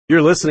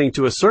You're listening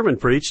to a sermon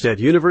preached at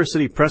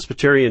University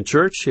Presbyterian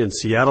Church in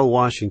Seattle,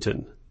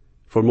 Washington.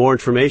 For more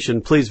information,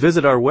 please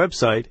visit our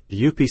website,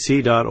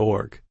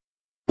 upc.org.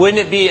 Wouldn't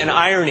it be an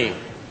irony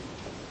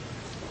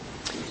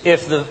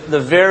if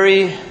the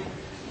very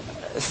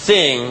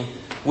thing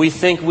we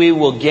think we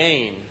will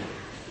gain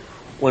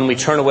when we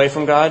turn away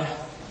from God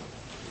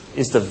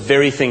is the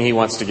very thing He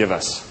wants to give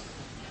us?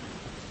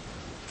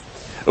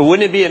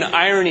 Wouldn't it be an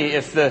irony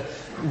if the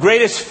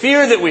greatest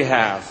fear that we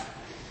have,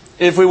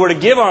 if we were to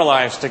give our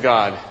lives to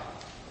God,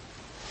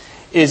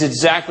 is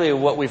exactly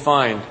what we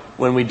find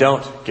when we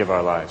don't give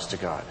our lives to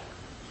God?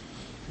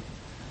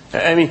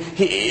 I mean,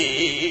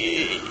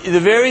 the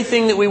very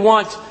thing that we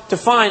want to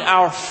find,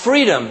 our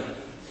freedom,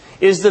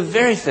 is the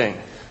very thing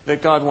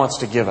that God wants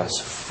to give us,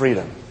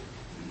 freedom.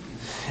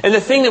 And the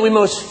thing that we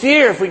most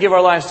fear if we give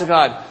our lives to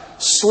God,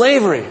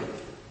 slavery,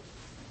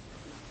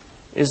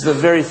 is the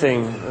very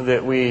thing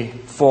that we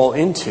fall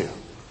into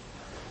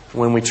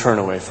when we turn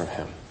away from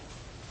Him.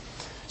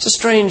 It's a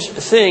strange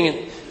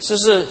thing. This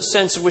is a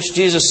sense in which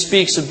Jesus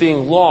speaks of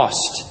being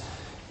lost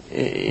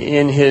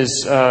in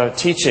His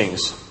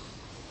teachings.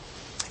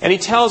 And He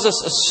tells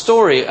us a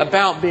story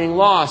about being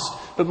lost.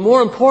 But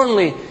more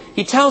importantly,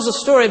 He tells a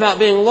story about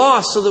being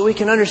lost so that we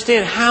can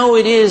understand how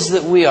it is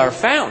that we are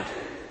found.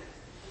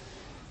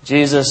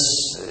 Jesus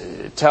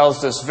tells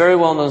this very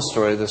well-known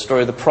story, the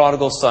story of the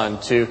prodigal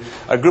son, to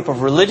a group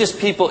of religious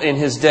people in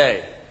His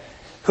day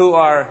who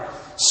are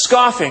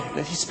scoffing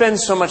that He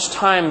spends so much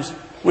time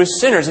with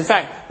sinners. In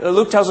fact,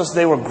 Luke tells us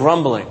they were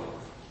grumbling.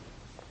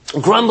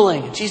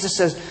 Grumbling. Jesus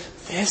says,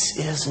 this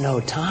is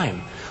no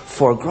time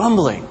for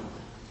grumbling.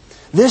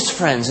 This,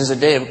 friends, is a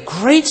day of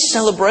great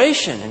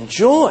celebration and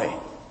joy.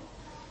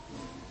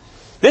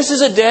 This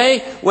is a day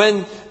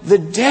when the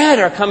dead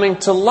are coming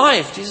to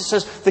life. Jesus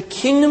says, the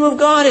kingdom of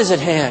God is at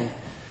hand.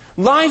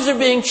 Lives are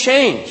being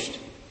changed.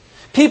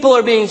 People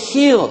are being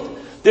healed.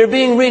 They're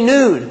being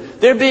renewed.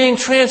 They're being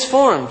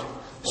transformed.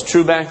 It's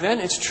true back then.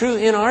 It's true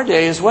in our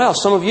day as well.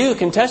 Some of you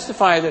can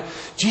testify that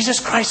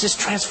Jesus Christ is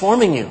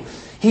transforming you.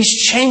 He's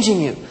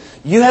changing you.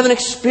 You have an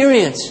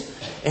experience,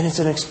 and it's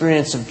an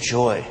experience of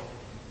joy,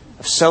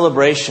 of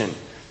celebration.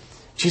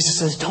 Jesus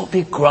says, don't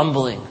be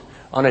grumbling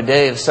on a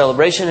day of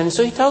celebration. And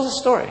so He tells a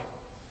story.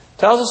 He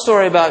tells a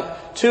story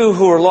about two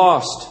who are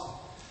lost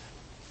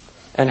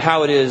and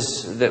how it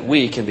is that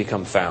we can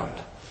become found.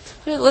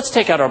 Let's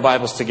take out our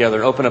Bibles together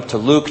and open up to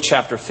Luke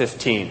chapter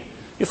 15.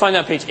 You'll find that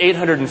on page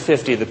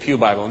 850 of the Pew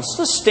Bible. And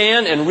let's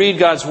stand and read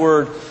God's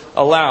Word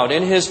aloud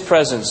in His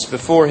presence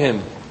before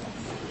Him.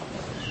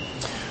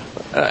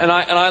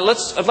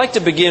 I'd like to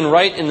begin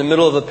right in the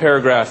middle of the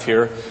paragraph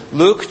here.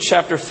 Luke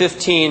chapter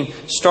 15,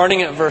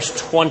 starting at verse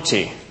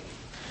 20,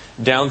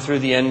 down through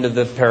the end of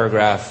the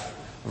paragraph,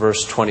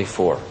 verse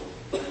 24.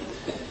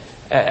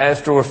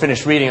 After we're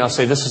finished reading, I'll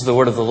say, this is the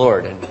word of the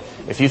Lord. And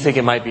if you think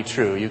it might be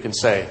true, you can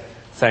say,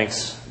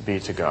 thanks be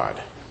to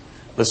God.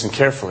 Listen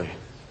carefully.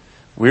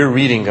 We're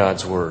reading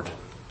God's Word.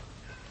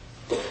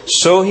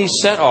 So he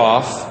set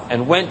off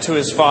and went to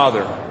his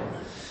father.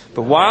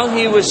 But while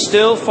he was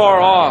still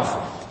far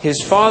off,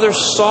 his father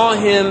saw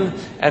him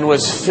and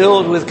was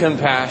filled with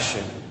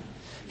compassion.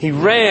 He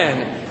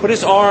ran, put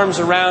his arms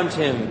around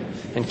him,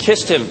 and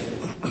kissed him.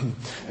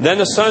 Then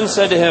the son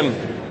said to him,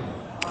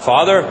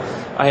 Father,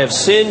 I have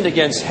sinned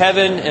against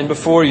heaven and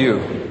before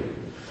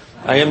you.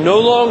 I am no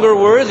longer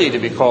worthy to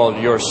be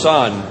called your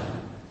son.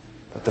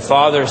 But the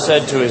father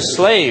said to his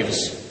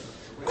slaves,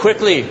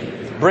 Quickly,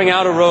 bring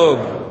out a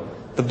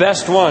robe, the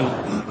best one,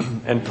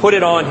 and put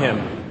it on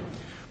him.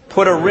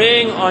 Put a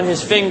ring on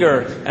his finger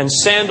and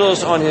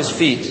sandals on his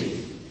feet.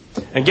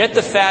 And get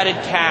the fatted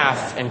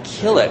calf and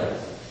kill it.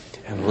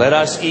 And let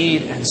us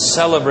eat and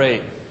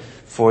celebrate.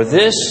 For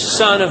this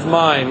son of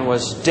mine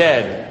was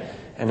dead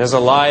and is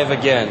alive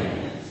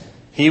again.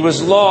 He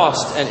was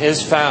lost and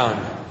is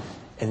found.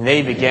 And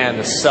they began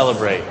to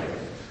celebrate.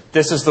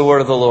 This is the word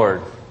of the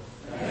Lord.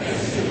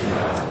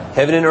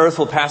 Heaven and earth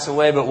will pass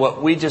away, but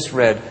what we just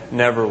read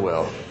never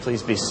will.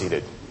 Please be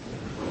seated.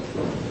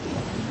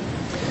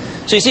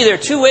 So you see, there are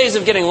two ways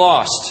of getting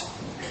lost.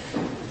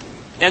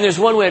 And there's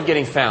one way of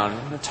getting found.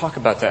 I'm going to talk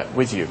about that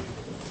with you.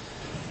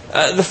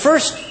 The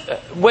first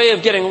way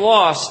of getting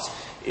lost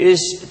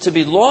is to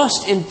be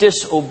lost in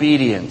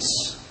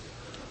disobedience.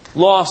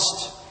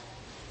 Lost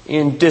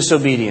in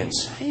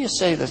disobedience. How do you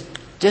say this?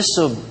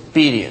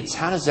 Disobedience.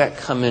 How does that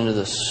come into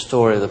the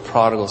story of the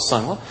prodigal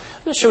son? Well,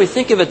 I'm not sure we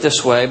think of it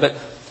this way, but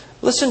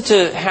listen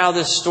to how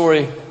this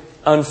story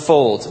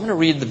unfolds. I'm going to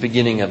read the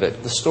beginning of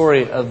it. The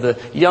story of the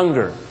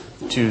younger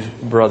two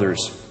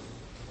brothers.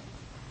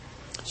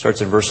 It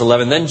starts in verse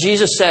 11. Then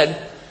Jesus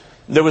said,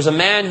 there was a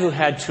man who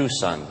had two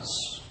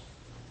sons.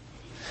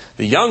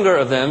 The younger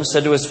of them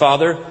said to his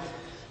father,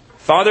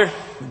 Father,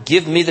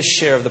 give me the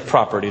share of the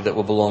property that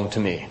will belong to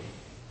me.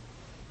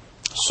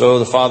 So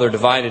the father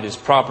divided his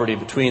property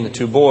between the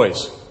two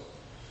boys.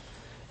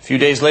 A few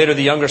days later,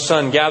 the younger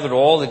son gathered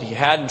all that he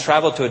had and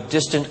traveled to a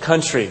distant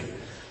country.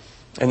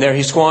 And there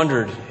he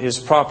squandered his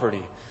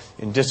property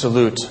in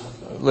dissolute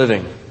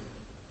living.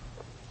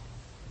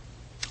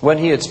 When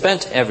he had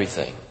spent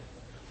everything,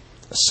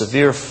 a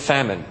severe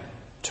famine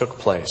took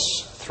place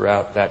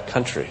throughout that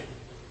country.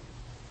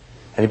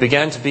 And he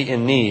began to be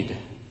in need.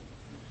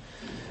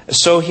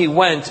 So he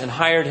went and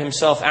hired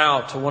himself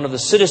out to one of the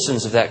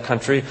citizens of that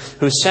country,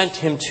 who sent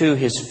him to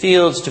his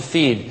fields to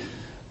feed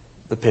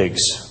the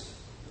pigs.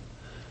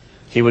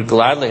 He would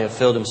gladly have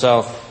filled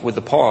himself with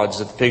the pods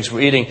that the pigs were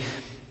eating,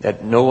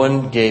 yet no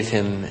one gave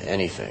him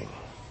anything.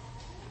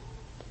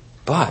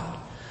 But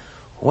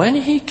when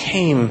he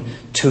came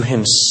to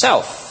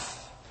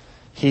himself,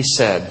 he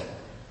said,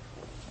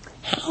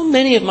 "How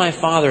many of my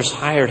father's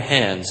hired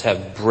hands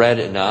have bread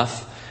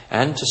enough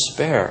and to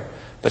spare?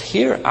 But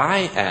here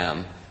I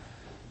am,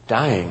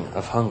 dying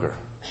of hunger.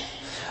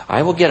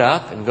 I will get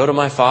up and go to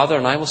my father,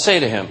 and I will say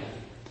to him,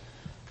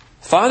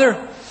 'Father,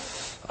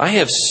 I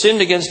have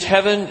sinned against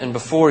heaven and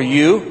before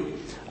you.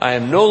 I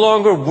am no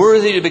longer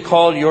worthy to be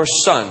called your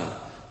son.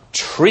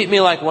 Treat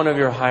me like one of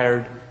your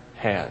hired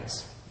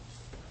hands.'"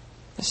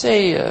 I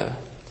say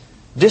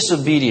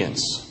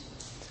disobedience.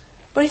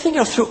 But I think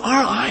through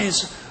our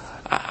eyes,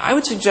 I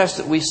would suggest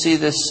that we see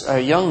this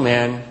young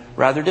man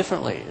rather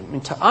differently. I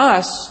mean, to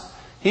us,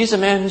 he's a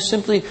man who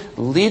simply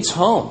leaves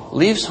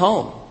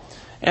home.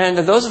 And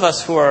those of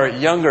us who are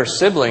younger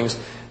siblings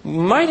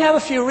might have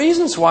a few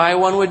reasons why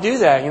one would do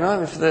that.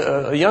 If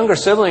a younger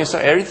sibling is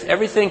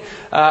everything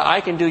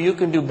I can do, you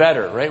can do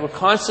better, right? We're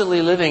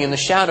constantly living in the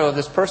shadow of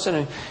this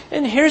person.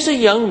 And here's a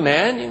young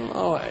man,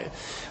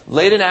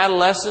 late in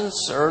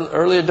adolescence,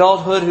 early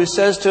adulthood, who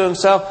says to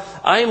himself,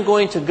 "I am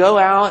going to go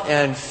out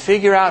and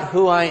figure out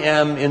who I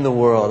am in the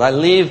world. I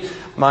leave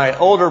my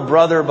older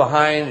brother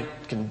behind,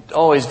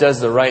 always does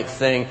the right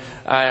thing.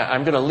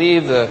 I'm going to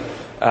leave the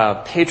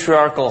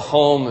patriarchal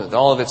home with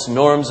all of its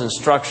norms and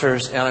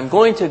structures, and I'm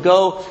going to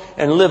go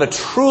and live a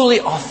truly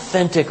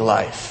authentic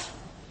life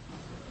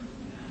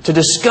to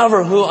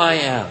discover who I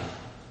am."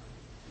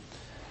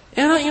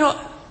 And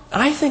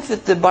I think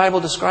that the Bible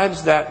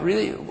describes that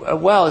really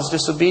well as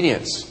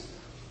disobedience.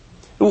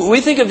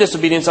 We think of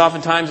disobedience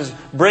oftentimes as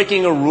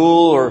breaking a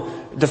rule or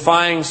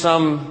defying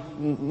some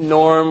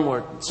norm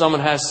where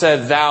someone has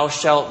said, "Thou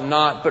shalt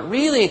not." But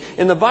really,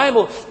 in the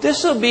Bible,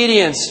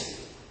 disobedience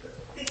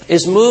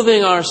is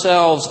moving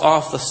ourselves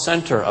off the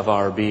center of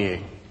our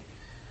being.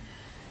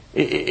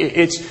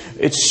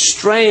 It's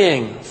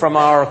straying from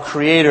our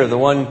Creator, the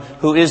one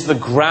who is the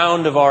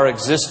ground of our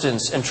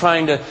existence, and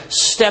trying to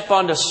step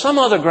onto some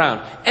other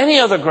ground, any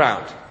other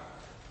ground,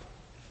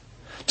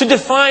 to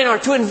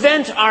to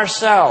invent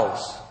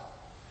ourselves,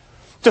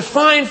 to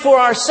find for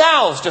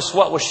ourselves just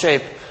what will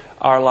shape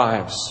our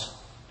lives.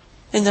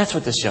 And that's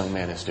what this young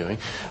man is doing.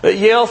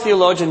 Yale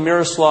theologian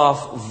Miroslav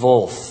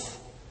Volf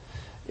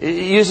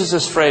uses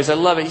this phrase. I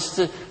love it. He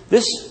says,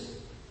 this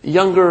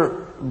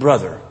younger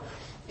brother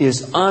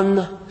is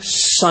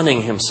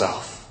unsunning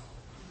himself.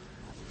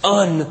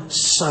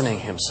 Unsunning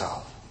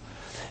himself.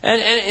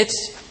 And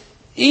it's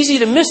easy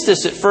to miss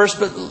this at first,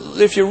 but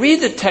if you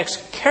read the text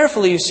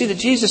carefully, you see that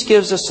Jesus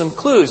gives us some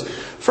clues.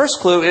 First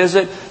clue is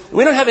that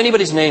we don't have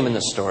anybody's name in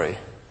this story.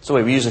 That's the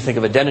way we usually think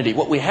of identity.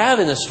 What we have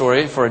in this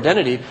story for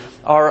identity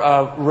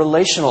are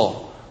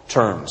relational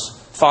terms.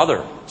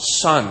 Father,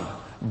 son,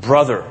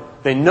 brother.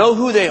 They know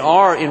who they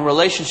are in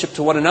relationship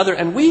to one another,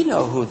 and we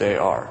know who they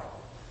are.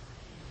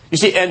 You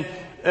see, and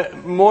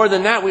more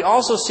than that, we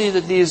also see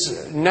that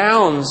these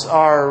nouns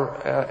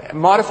are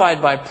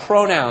modified by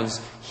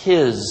pronouns.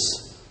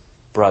 His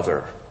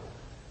brother,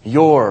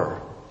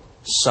 your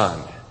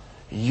son,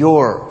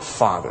 your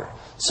father.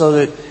 So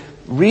that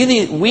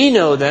really we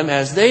know them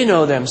as they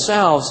know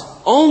themselves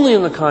only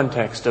in the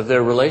context of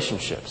their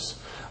relationships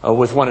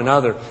with one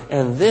another.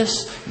 And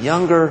this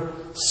younger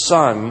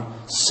son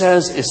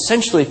says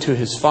essentially to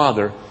his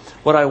father,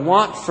 "What I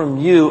want from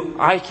you,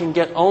 I can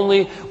get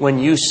only when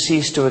you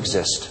cease to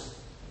exist.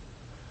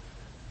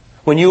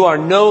 When you are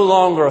no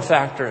longer a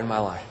factor in my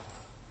life."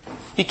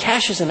 He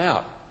cashes him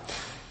out.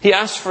 He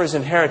asks for his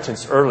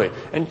inheritance early.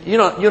 And you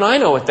and I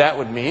know what that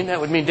would mean. That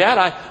would mean,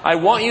 "Dad, I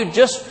want you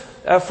just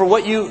for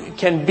what you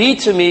can be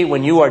to me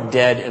when you are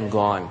dead and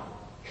gone."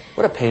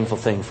 What a painful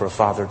thing for a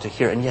father to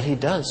hear. And yet he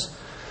does.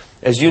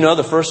 As you know,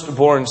 the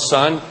firstborn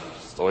son,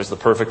 it's always the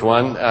perfect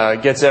one,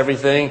 gets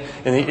everything.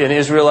 In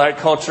Israelite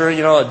culture,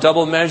 a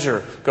double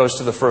measure goes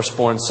to the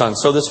firstborn son.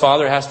 So this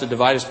father has to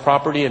divide his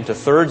property into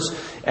thirds,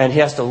 and he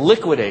has to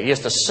liquidate. He has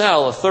to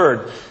sell a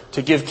third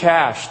to give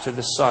cash to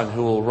the son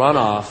who will run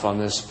off on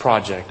this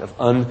project of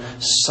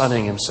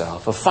unsunning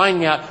himself, of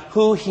finding out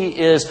who he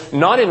is,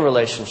 not in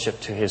relationship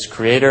to his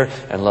Creator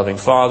and loving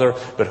Father,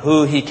 but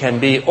who he can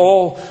be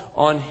all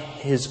on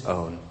his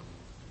own.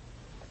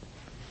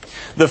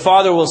 The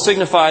Father will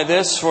signify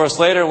this for us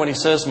later when he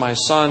says, "My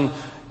son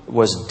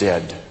was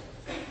dead."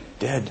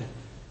 Dead.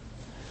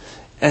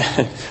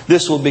 And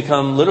this will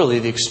become literally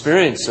the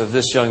experience of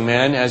this young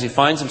man as he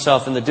finds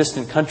himself in the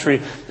distant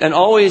country. And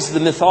always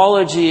the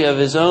mythology of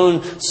his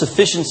own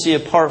sufficiency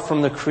apart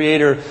from the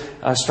Creator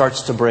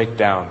starts to break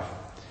down.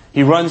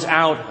 He runs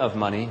out of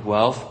money,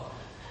 wealth.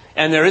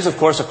 And there is, of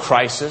course, a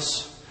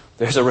crisis.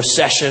 There's a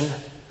recession,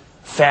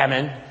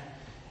 famine.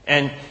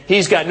 And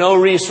he's got no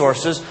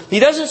resources. He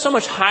doesn't so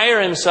much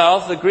hire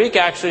himself. The Greek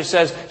actually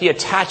says he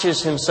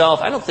attaches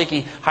himself. I don't think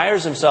he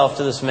hires himself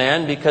to this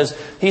man because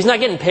he's not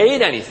getting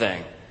paid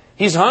anything.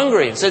 He's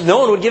hungry. It said no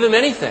one would give him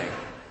anything.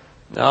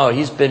 No,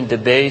 he's been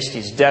debased.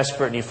 He's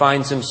desperate. And he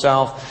finds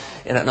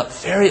himself in a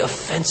very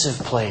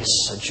offensive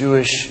place. A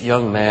Jewish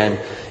young man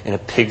in a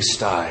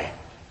pigsty.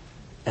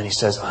 And he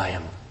says, I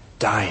am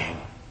dying.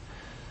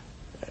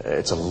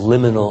 It's a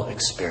liminal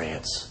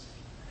experience.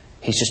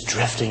 He's just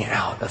drifting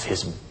out of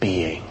his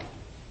being.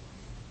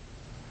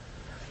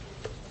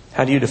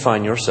 How do you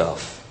define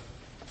yourself?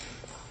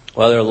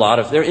 Well, there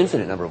are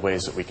infinite number of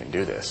ways that we can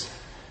do this.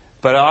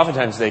 But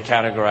oftentimes they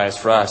categorize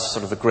for us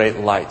sort of the great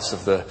lights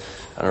of the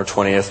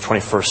 20th,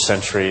 21st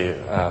century.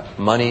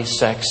 Money,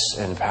 sex,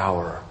 and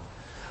power.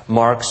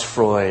 Marx,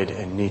 Freud,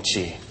 and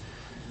Nietzsche.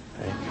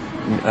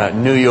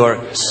 New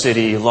York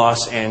City,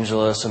 Los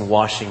Angeles, and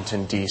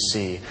Washington,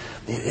 D.C.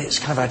 It's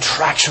kind of an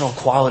attractional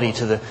quality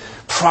to the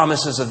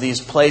promises of these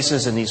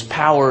places and these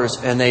powers,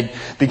 and they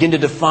begin to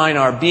define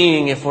our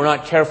being. If we're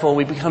not careful,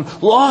 we become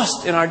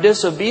lost in our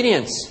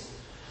disobedience.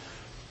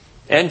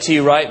 N.T.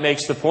 Wright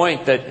makes the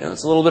point that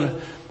it's a little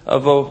bit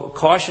of a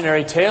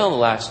cautionary tale in the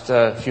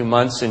last few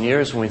months and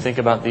years when we think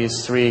about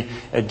these three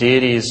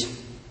deities.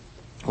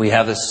 We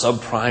have this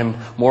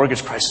subprime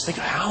mortgage crisis. Think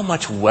of how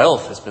much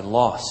wealth has been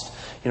lost,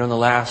 in the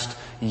last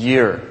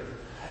year.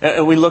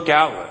 And we look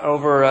out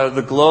over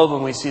the globe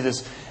and we see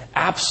this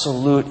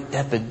absolute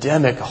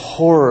epidemic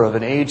horror of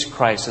an AIDS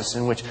crisis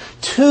in which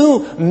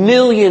 2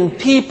 million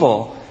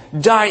people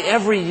die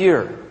every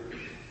year.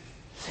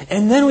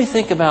 And then we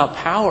think about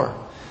power.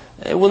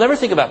 We'll never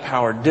think about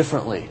power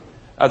differently.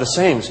 The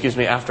same,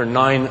 after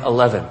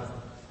 9/11.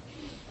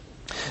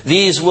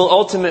 These will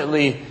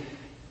ultimately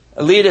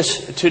lead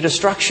us to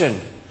destruction.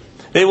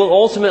 They will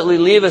ultimately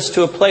lead us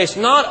to a place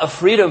not of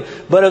freedom,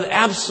 but of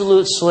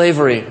absolute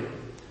slavery.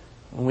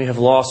 When we have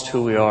lost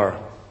who we are.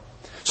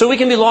 So we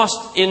can be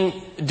lost in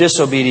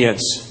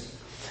disobedience.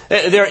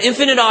 There are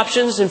infinite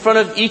options in front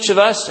of each of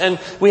us, and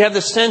we have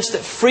the sense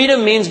that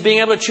freedom means being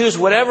able to choose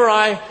whatever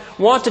I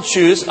want to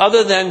choose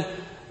other than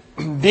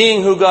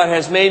being who God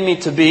has made me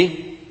to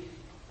be.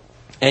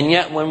 And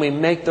yet when we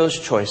make those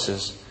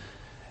choices,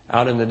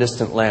 out in the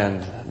distant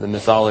land, the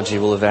mythology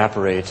will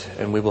evaporate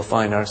and we will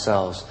find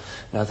ourselves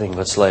nothing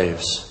but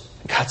slaves.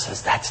 God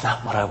says, that's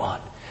not what I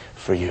want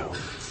for you.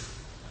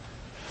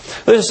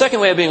 There's a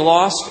second way of being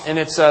lost, and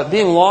it's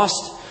being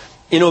lost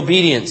in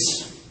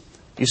obedience.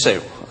 You say,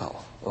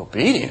 well,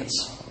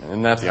 obedience?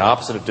 Isn't that the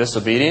opposite of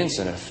disobedience?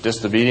 And if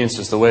disobedience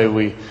is the way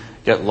we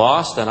get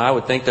lost, then I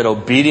would think that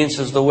obedience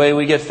is the way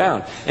we get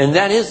found. And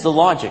that is the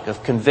logic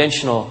of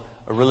conventional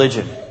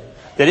religion.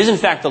 That is, in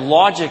fact, the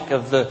logic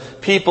of the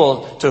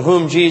people to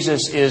whom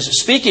Jesus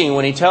is speaking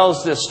when he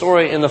tells this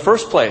story in the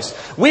first place.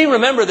 We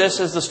remember this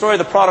as the story of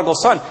the prodigal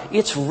son.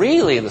 It's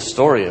really the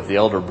story of the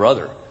elder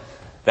brother.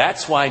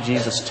 That's why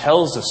Jesus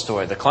tells the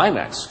story. The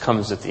climax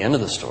comes at the end of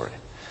the story.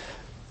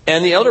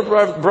 And the elder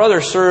brother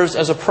serves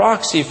as a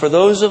proxy for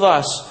those of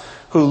us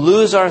who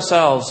lose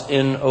ourselves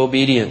in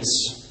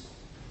obedience.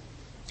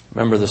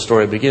 Remember, the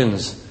story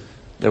begins,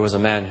 there was a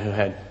man who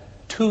had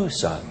 2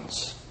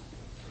 sons.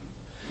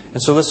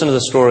 And so listen to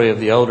the story of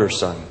the elder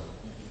son.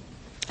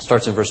 It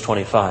starts in verse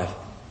 25.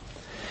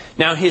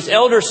 Now his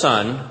elder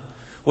son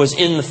was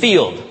in the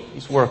field.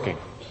 He's working.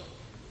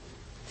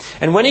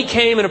 And when he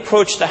came and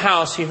approached the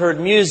house, he heard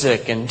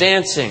music and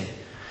dancing.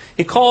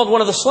 He called one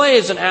of the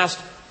slaves and asked,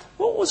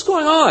 what's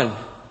going on?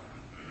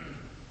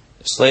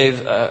 The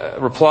slave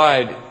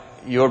replied,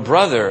 your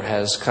brother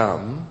has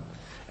come,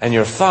 and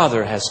your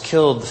father has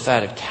killed the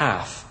fatted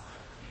calf,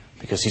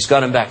 because he's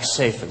got him back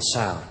safe and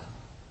sound.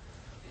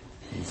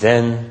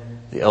 Then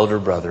the elder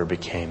brother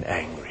became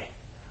angry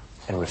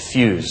and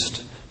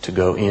refused to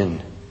go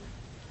in.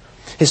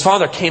 His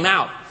father came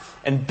out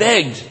and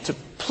began to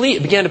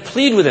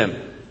plead with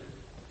him.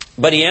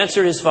 But he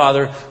answered his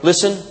father,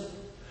 listen,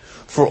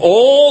 for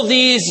all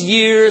these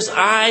years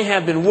I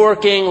have been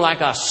working like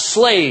a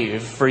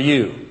slave for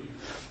you,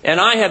 and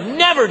I have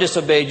never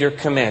disobeyed your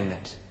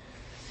commandment.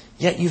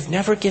 Yet you've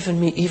never given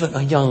me even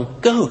a young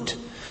goat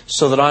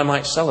so that I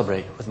might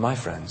celebrate with my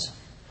friends.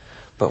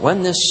 But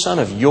when this son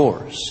of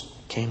yours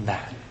came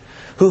back,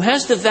 who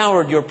has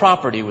devoured your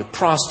property with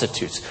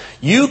prostitutes,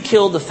 you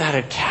killed the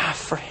fatted calf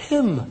for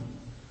him.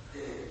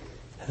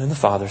 And then the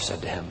father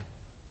said to him,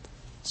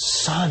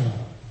 Son,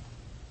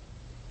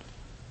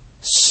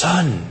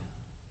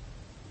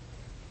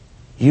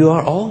 you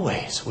are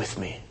always with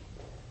me,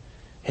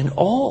 and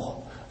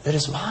all that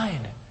is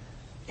mine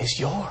is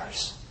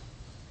yours.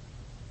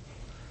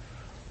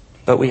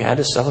 But we had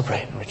to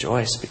celebrate and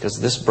rejoice because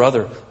this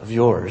brother of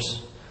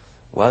yours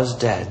was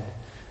dead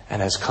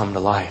and has come to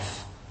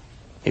life.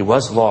 He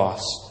was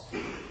lost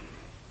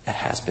and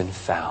has been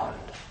found.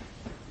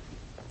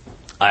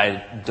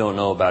 I don't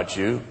know about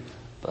you,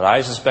 but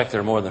I suspect there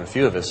are more than a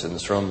few of us in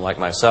this room, like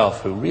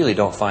myself, who really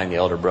don't find the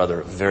elder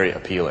brother very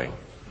appealing.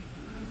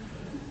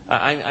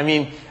 I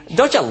mean,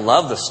 don't you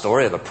love the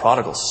story of the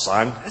prodigal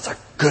son? It's a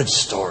good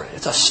story.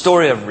 It's a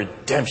story of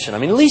redemption. I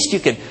mean, at least you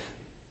can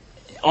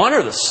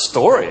honor the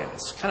story.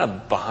 It's kind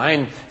of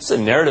it's the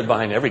narrative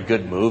behind every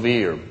good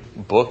movie or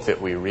book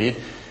that we read.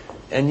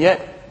 And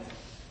yet,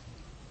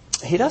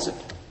 he doesn't.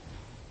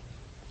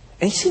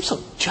 And he seems so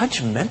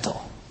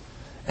judgmental.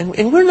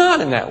 And we're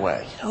not in that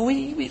way.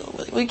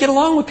 We get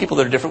along with people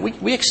that are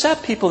different. We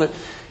accept people that...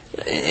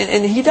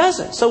 And he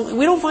doesn't. So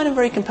we don't find him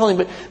very compelling,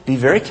 but be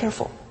very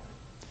careful.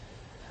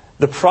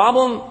 The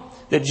problem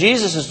that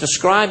Jesus is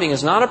describing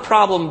is not a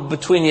problem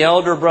between the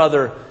elder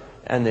brother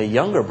and the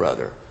younger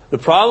brother. The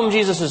problem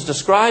Jesus is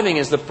describing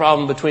is the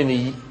problem between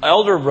the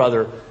elder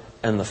brother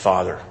and the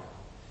father.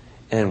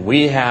 And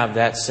we have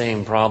that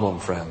same problem,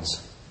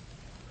 friends.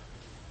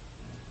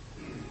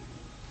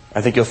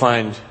 I think you'll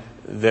find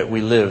that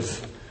we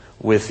live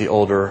with the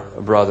older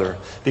brother.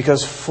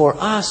 Because for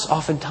us,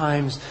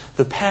 oftentimes,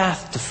 the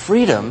path to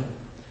freedom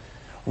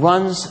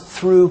runs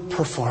through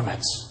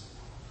performance.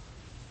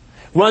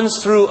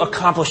 Runs through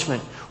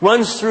accomplishment.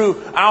 Runs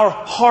through our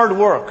hard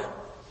work.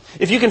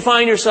 If you can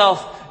find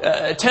yourself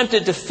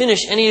tempted to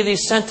finish any of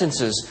these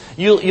sentences,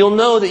 you'll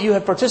know that you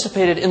have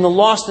participated in the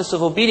lostness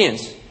of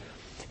obedience.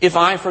 If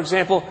I, for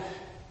example,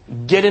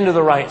 get into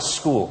the right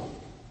school.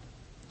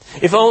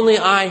 If only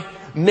I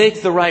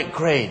make the right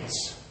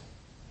grades.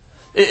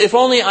 If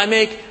only I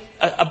make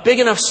a big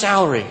enough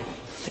salary.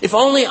 If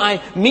only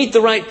I meet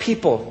the right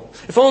people.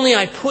 If only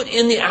I put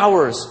in the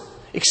hours,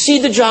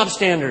 exceed the job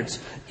standards,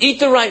 eat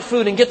the right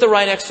food and get the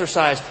right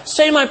exercise,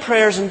 say my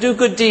prayers and do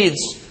good deeds.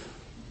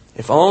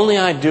 If only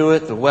I do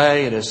it the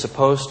way it is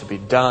supposed to be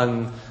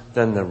done,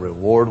 then the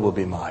reward will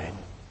be mine.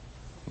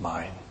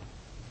 Mine.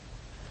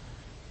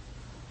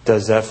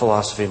 Does that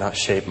philosophy not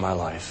shape my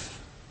life?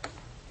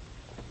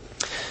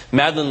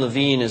 Madeline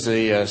Levine is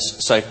a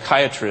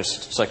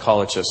psychologist,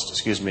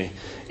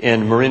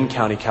 in Marin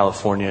County,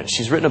 California.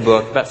 She's written a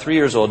book, about 3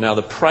 years old now,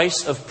 The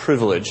Price of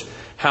Privilege,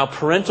 How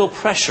Parental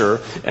Pressure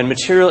and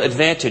Material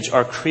Advantage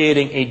Are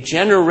Creating a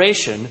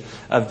Generation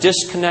of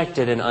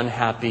Disconnected and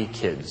Unhappy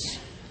Kids.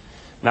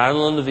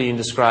 Madeline Levine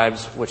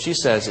describes what she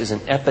says is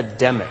an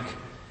epidemic.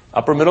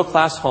 Upper middle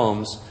class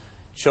homes,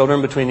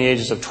 children between the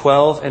ages of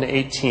 12 and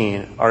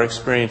 18 are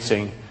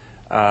experiencing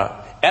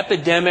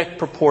epidemic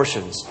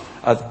proportions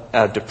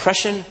of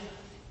depression,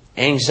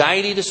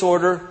 anxiety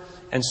disorder,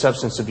 and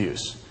substance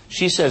abuse.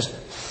 She says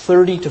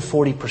 30 to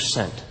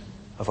 40%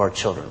 of our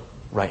children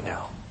right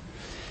now.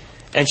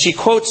 And she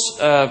quotes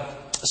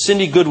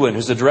Cindy Goodwin,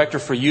 who's the director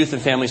for Youth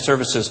and Family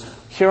Services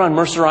here on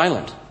Mercer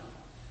Island.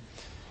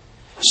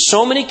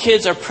 So many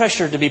kids are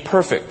pressured to be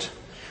perfect.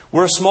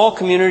 We're a small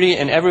community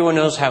and everyone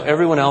knows how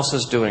everyone else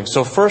is doing.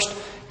 So first,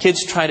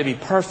 kids try to be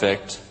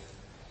perfect,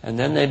 and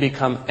then they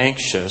become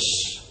anxious,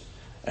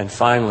 and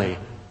finally,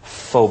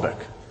 phobic.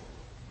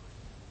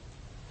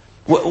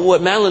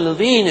 What Madeline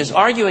Levine is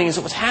arguing is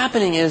that what's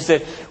happening is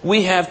that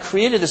we have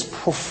created this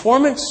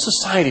performance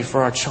society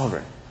for our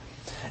children.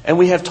 And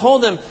we have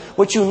told them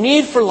what you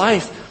need for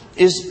life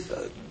is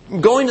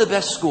going to the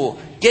best school,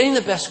 getting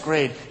the best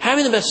grade,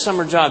 having the best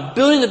summer job,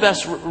 building the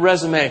best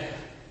resume,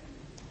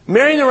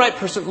 marrying the right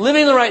person,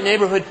 living in the right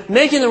neighborhood,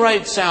 making the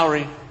right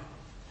salary.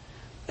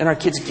 And our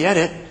kids get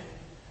it.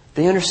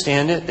 They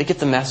understand it. They get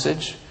the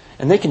message.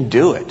 And they can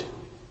do it.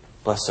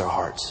 Bless their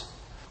hearts.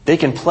 They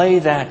can play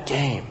that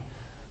game.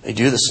 They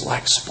do the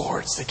select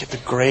sports. They get the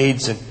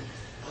grades.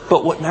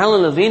 But what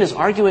Madeline Levine is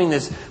arguing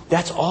is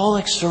that's all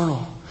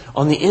external.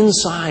 On the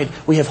inside,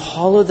 we have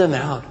hollowed them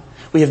out.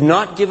 We have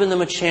not given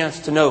them a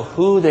chance to know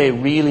who they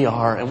really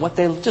are and what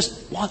they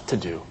just want to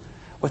do.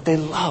 What they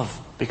love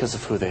because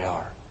of who they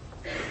are.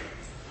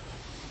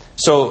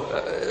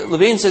 So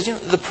Levine says,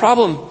 the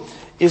problem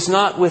is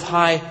not with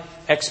high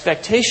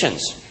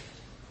expectations.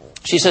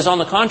 She says, on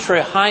the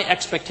contrary, high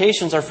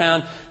expectations are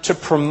found to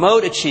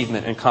promote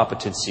achievement and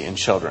competency in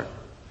children.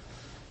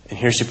 And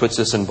here she puts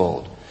this in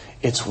bold.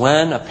 It's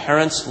when a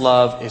parent's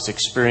love is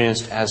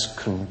experienced as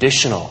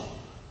conditional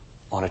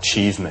on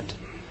achievement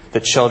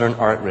that children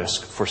are at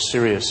risk for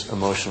serious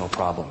emotional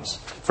problems.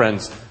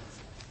 Friends,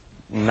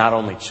 not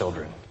only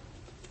children.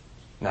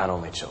 Not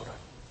only children.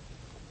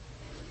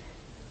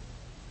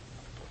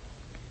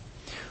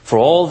 For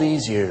all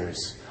these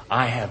years,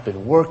 I have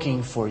been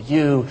working for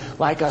you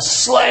like a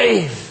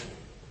slave.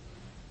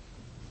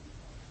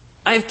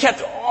 I've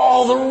kept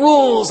all the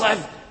rules.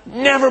 I've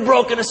never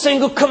broken a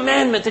single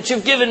commandment that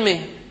you've given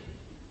me.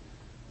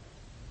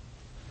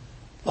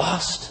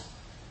 Lost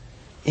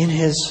in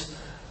his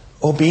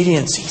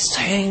obedience, he's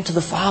saying to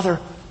the Father,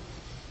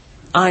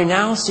 I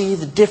now see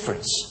the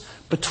difference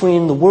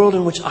between the world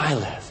in which I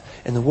live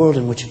and the world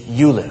in which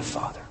you live,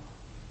 Father.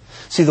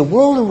 See, the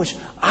world in which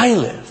I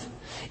live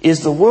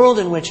is the world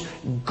in which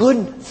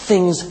good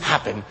things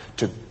happen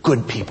to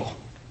good people.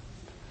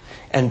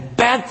 And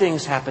bad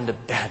things happen to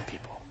bad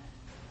people.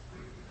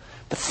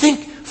 But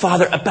think,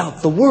 Father,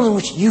 about the world in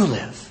which you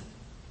live.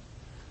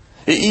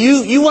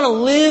 You want to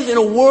live in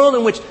a world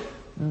in which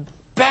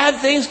bad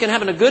things can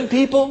happen to good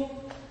people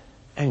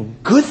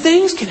and good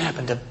things can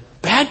happen to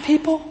bad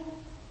people?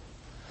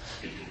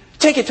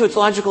 Take it to its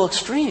logical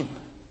extreme.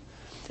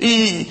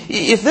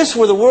 If this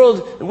were the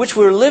world in which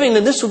we were living,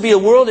 then this would be a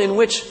world in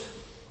which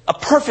a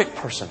perfect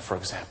person, for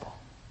example,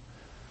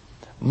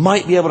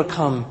 might be able to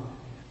come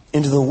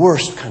into the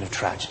worst kind of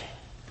tragedy.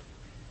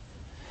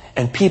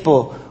 And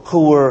people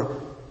who were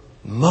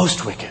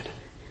most wicked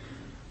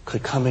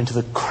could come into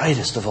the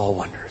greatest of all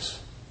wonders.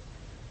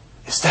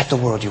 Is that the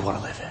world you want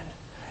to live in?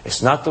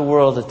 It's not the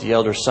world that the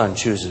elder son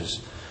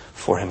chooses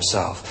for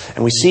himself.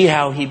 And we see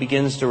how he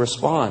begins to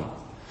respond.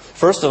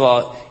 First of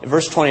all, in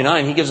verse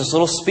 29, he gives this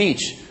little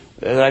speech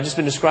that I've just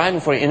been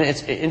describing for you. And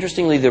it's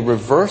interestingly the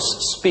reverse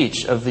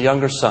speech of the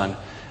younger son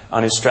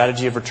on his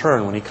strategy of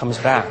return when he comes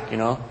back, you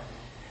know.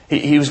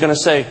 He was going to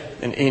say,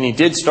 and he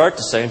did start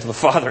to say until the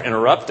father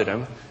interrupted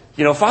him,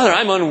 Father,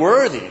 I'm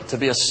unworthy to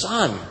be a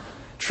son.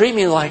 Treat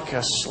me like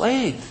a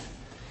slave.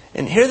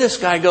 And here this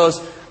guy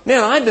goes,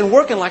 man, I've been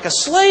working like a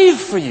slave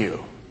for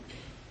you.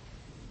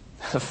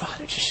 The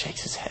father just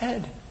shakes his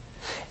head.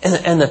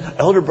 And the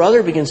elder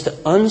brother begins to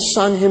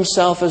unson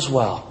himself as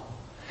well.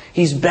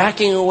 He's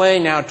backing away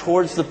now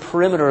towards the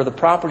perimeter of the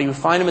property. We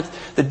find him at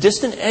the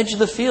distant edge of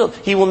the field.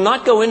 He will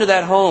not go into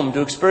that home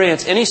to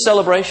experience any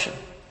celebration.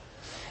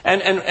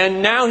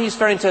 And now he's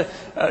starting to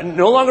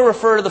no longer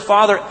refer to the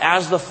father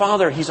as the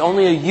father. He's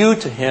only a you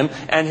to him.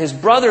 And his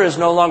brother is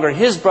no longer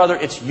his brother.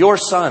 It's your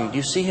son. Do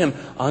you see him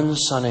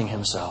unsunning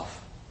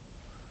himself?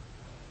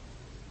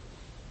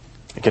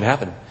 It can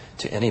happen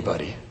to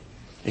anybody.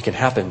 It can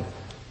happen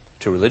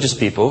to religious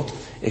people.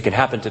 It can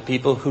happen to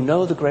people who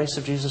know the grace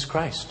of Jesus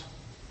Christ.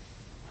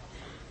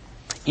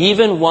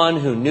 Even one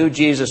who knew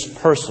Jesus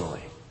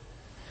personally.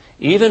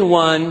 Even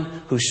one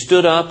who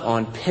stood up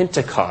on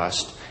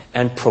Pentecost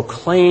and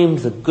proclaimed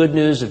the good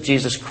news of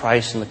Jesus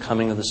Christ and the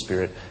coming of the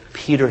Spirit.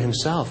 Peter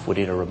himself would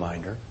need a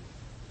reminder.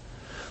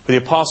 For the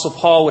Apostle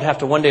Paul would have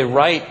to one day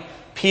write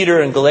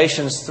Peter in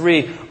Galatians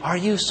 3, "Are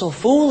you so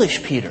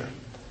foolish, Peter?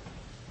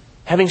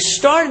 Having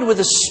started with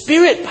the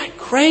Spirit by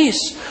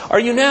grace, are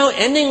you now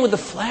ending with the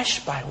flesh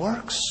by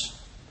works?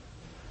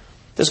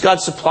 Does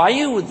God supply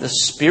you with the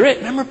Spirit?"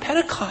 Remember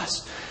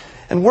Pentecost.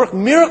 "And work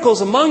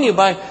miracles among you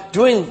by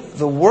doing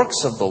the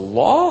works of the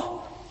law?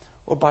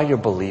 Or by your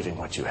believing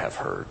what you have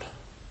heard?"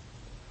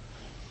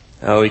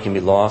 Oh, we can be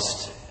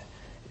lost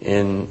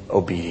in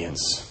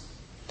obedience.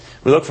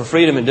 We look for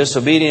freedom in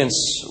disobedience,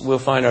 we'll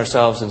find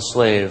ourselves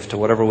enslaved to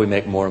whatever we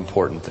make more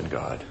important than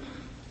God.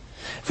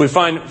 If we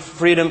find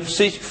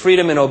seek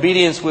freedom in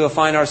obedience, we'll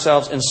find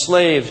ourselves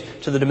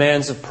enslaved to the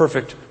demands of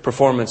perfect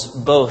performance,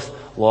 both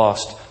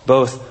lost,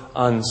 both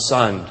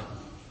unsunned.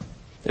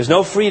 There's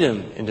no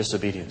freedom in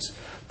disobedience.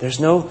 There's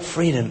no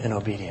freedom in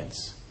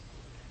obedience.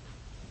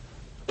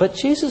 But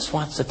Jesus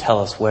wants to tell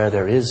us where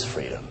there is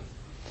freedom.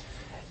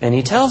 And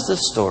he tells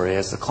this story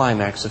as the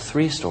climax of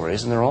 3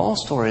 stories, and they're all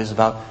stories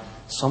about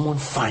someone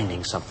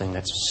finding something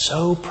that's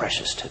so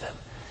precious to them,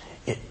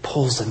 it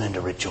pulls them into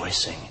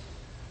rejoicing.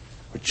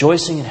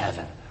 Rejoicing in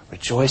heaven,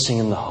 rejoicing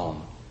in the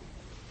home.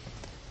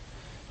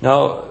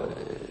 Now,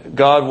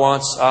 God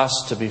wants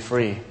us to be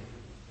free.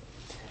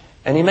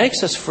 And He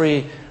makes us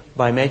free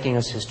by making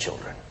us His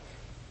children.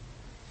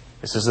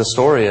 This is the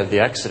story of the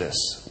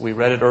Exodus. We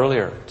read it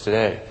earlier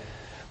today.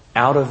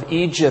 Out of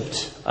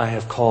Egypt I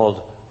have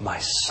called my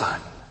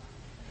son.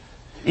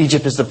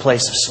 Egypt is the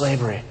place of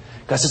slavery.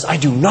 God says, I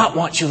do not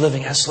want you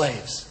living as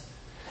slaves.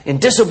 In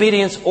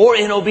disobedience or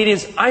in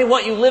obedience, I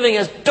want you living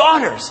as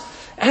daughters,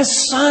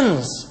 as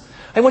sons.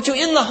 I want you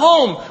in the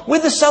home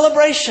with the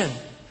celebration.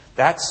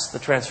 That's the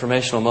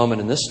transformational moment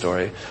in this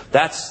story.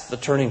 That's the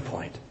turning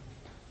point.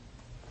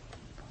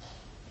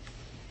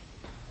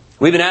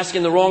 We've been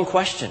asking the wrong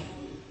question.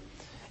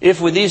 If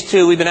with these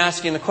two, we've been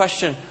asking the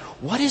question,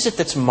 what is it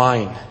that's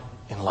mine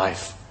in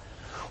life?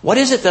 What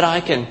is it that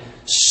I can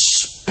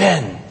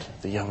spend,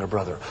 the younger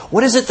brother?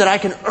 What is it that I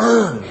can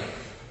earn,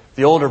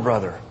 the older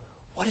brother?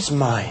 What is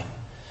mine?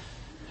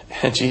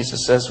 And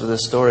Jesus says with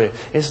this story,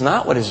 it's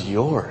not what is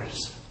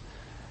yours.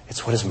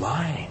 It's what is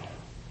mine.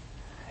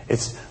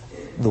 It's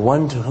the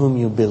one to whom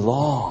you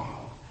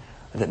belong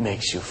that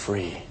makes you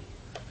free.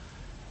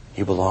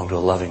 You belong to a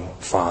loving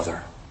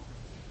Father.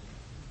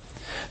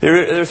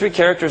 There are 3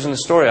 characters in the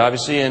story,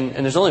 obviously, and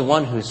there's only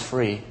one who's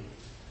free.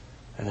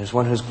 And there's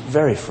one who's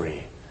very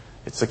free.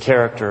 It's the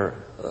character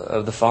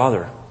of the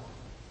Father.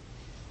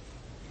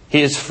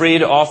 He is free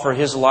to offer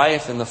His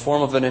life in the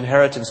form of an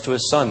inheritance to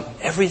His Son.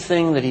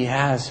 Everything that He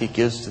has, He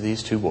gives to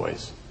these 2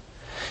 boys.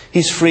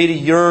 He's free to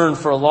yearn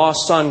for a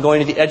lost son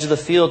going to the edge of the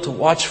field to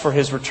watch for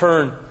his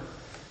return.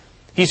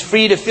 He's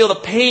free to feel the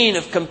pain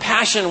of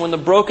compassion when the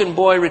broken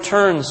boy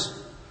returns.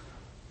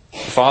 The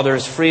Father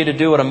is free to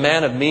do what a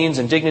man of means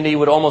and dignity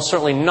would almost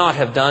certainly not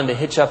have done, to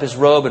hitch up his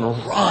robe and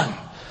run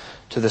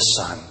to the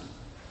Son.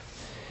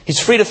 He's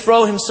free to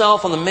throw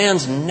himself on the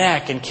man's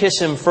neck and kiss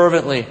him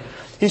fervently.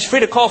 He's free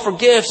to call for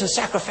gifts and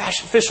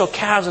sacrificial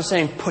calves and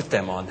saying, put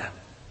them on them.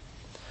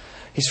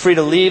 He's free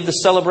to leave the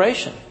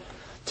celebration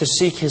to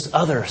seek his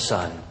other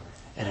son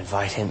and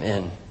invite him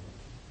in. And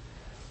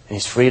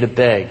he's free to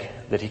beg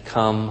that he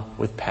come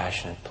with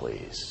passionate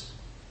pleas.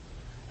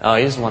 Oh,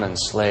 he doesn't want to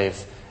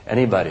enslave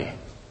anybody.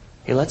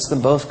 He lets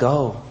them both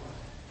go.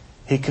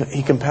 He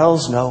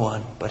compels no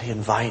one, but he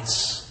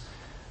invites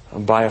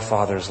by a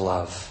father's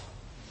love.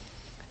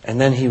 And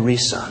then he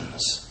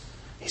resons.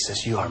 He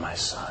says, you are my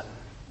son.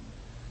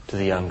 to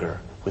the younger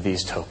with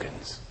these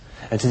tokens.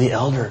 And to the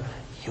elder,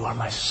 you are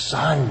my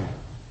son.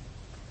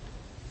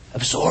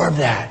 Absorb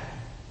that.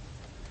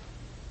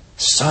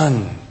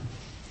 Son.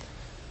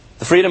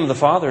 The freedom of the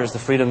Father is the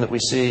freedom that we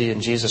see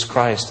in Jesus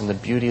Christ, and the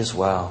beauty as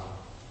well.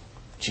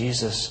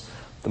 Jesus,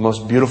 the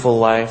most beautiful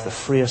life, the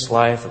freest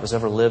life that was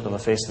ever lived on the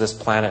face of this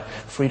planet,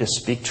 free to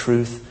speak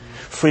truth,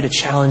 free to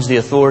challenge the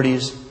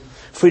authorities,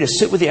 free to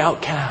sit with the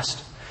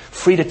outcast,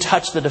 free to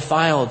touch the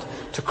defiled,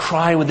 to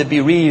cry with the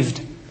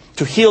bereaved,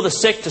 to heal the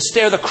sick, to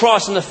stare the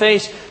cross in the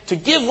face, to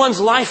give one's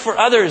life for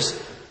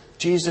others.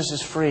 Jesus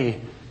is free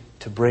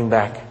to bring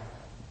back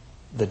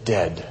the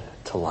dead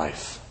to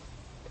life.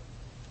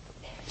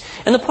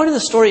 And the point of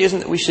the story isn't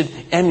that we should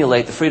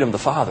emulate the freedom of the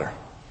Father.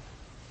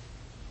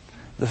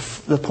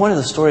 The point of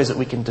the story is that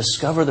we can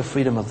discover the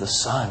freedom of the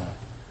Son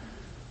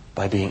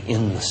by being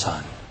in the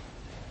Son,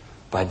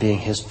 by being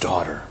His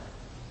daughter,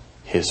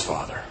 His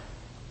Father.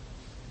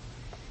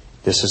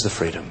 This is the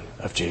freedom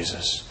of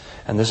Jesus.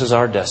 And this is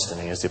our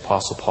destiny, as the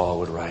Apostle Paul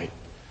would write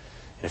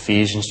in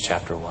Ephesians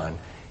chapter 1.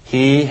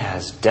 He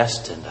has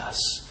destined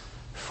us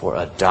for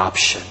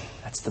adoption.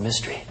 That's the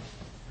mystery.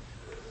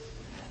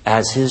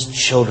 As His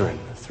children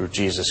through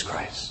Jesus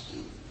Christ,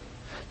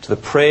 to the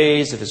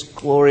praise of His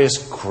glorious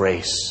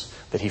grace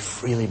that He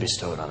freely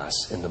bestowed on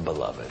us in the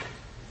Beloved.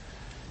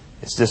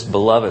 It's this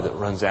Beloved that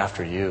runs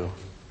after you.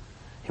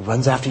 He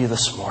runs after you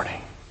this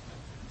morning.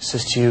 He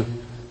says to you,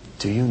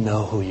 do you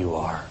know who you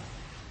are?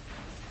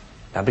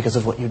 Not because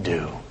of what you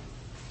do.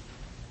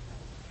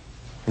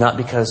 Not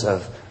because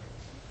of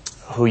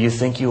who you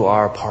think you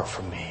are apart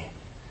from me.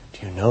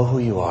 Do you know who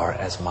you are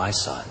as my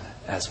son,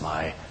 as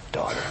my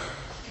daughter?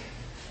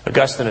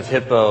 Augustine of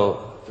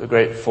Hippo, the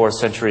great 4th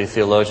century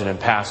theologian and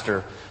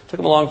pastor, took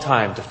him a long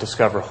time to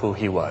discover who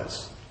he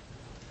was.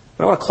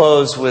 I want to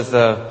close with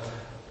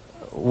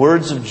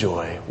words of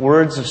joy,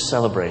 words of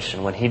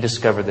celebration when he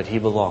discovered that he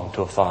belonged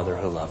to a Father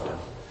who loved him.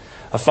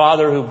 A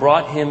Father who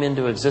brought him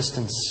into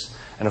existence,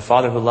 and a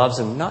Father who loves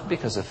him not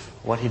because of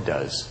what he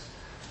does,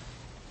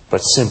 but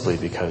simply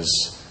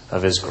because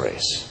of His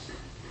grace.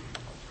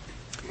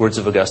 Words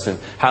of Augustine,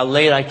 how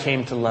late I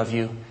came to love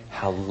you,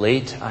 how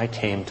late I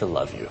came to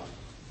love you.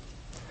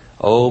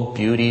 Oh,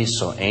 beauty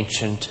so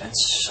ancient and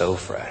so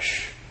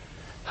fresh,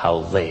 how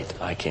late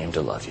I came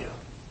to love you.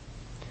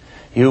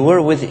 You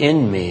were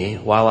within me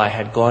while I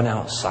had gone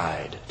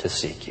outside to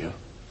seek you.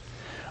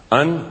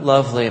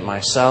 Unlovely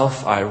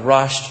myself, I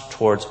rushed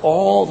towards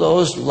all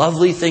those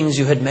lovely things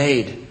you had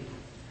made.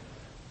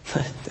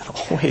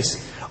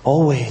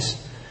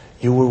 Always,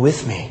 you were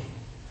with me,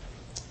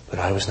 but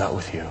I was not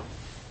with you.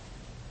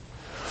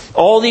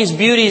 All these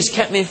beauties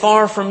kept me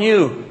far from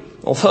you,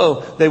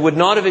 although they would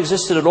not have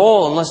existed at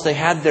all unless they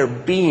had their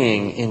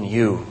being in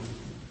you.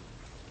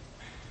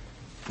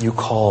 You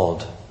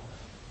called.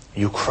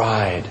 You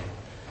cried.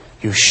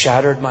 You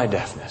shattered my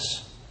deafness.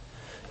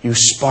 You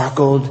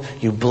sparkled.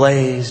 You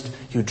blazed.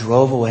 You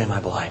drove away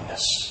my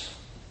blindness.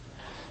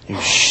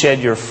 You shed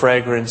your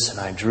fragrance, and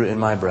I drew in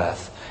my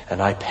breath, and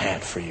I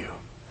pant for you.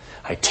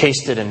 I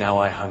tasted, and now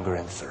I hunger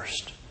and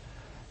thirst.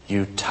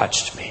 You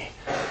touched me,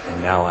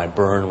 and now I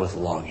burn with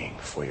longing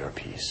for your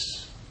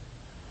peace.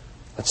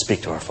 Let's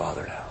speak to our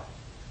Father now.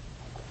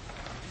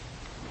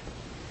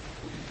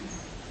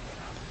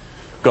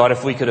 God,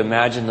 if we could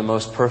imagine the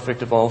most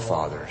perfect of all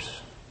fathers.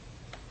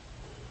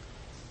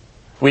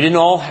 We didn't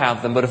all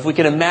have them, but if we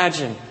could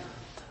imagine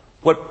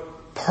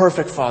what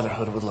perfect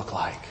fatherhood would look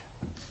like,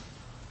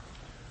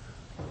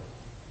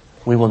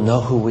 we will know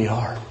who we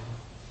are.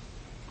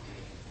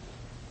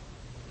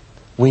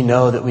 We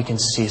know that we can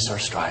cease our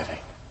striving,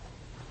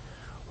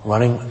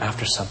 running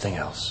after something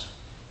else,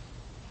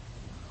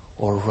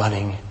 or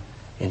running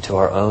into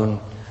our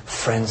own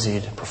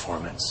frenzied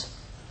performance.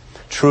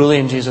 Truly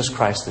in Jesus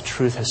Christ, the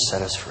truth has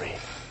set us free.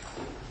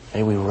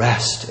 May we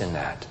rest in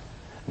that,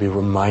 be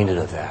reminded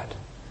of that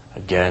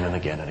again and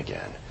again and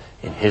again.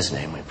 In His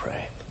name we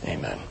pray.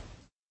 Amen.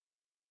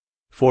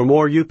 For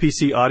more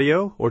UPC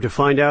audio or to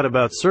find out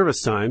about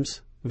service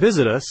times,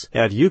 visit us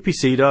at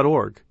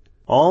upc.org.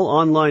 All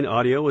online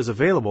audio is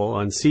available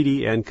on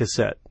CD and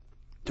cassette.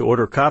 To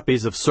order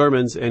copies of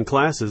sermons and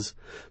classes,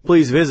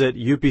 please visit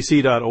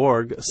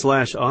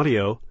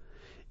upc.org/audio,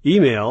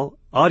 email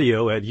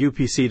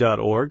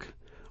audio@upc.org,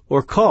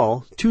 or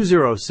call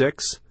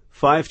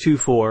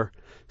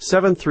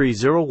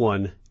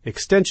 206-524-7301,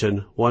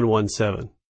 extension 117.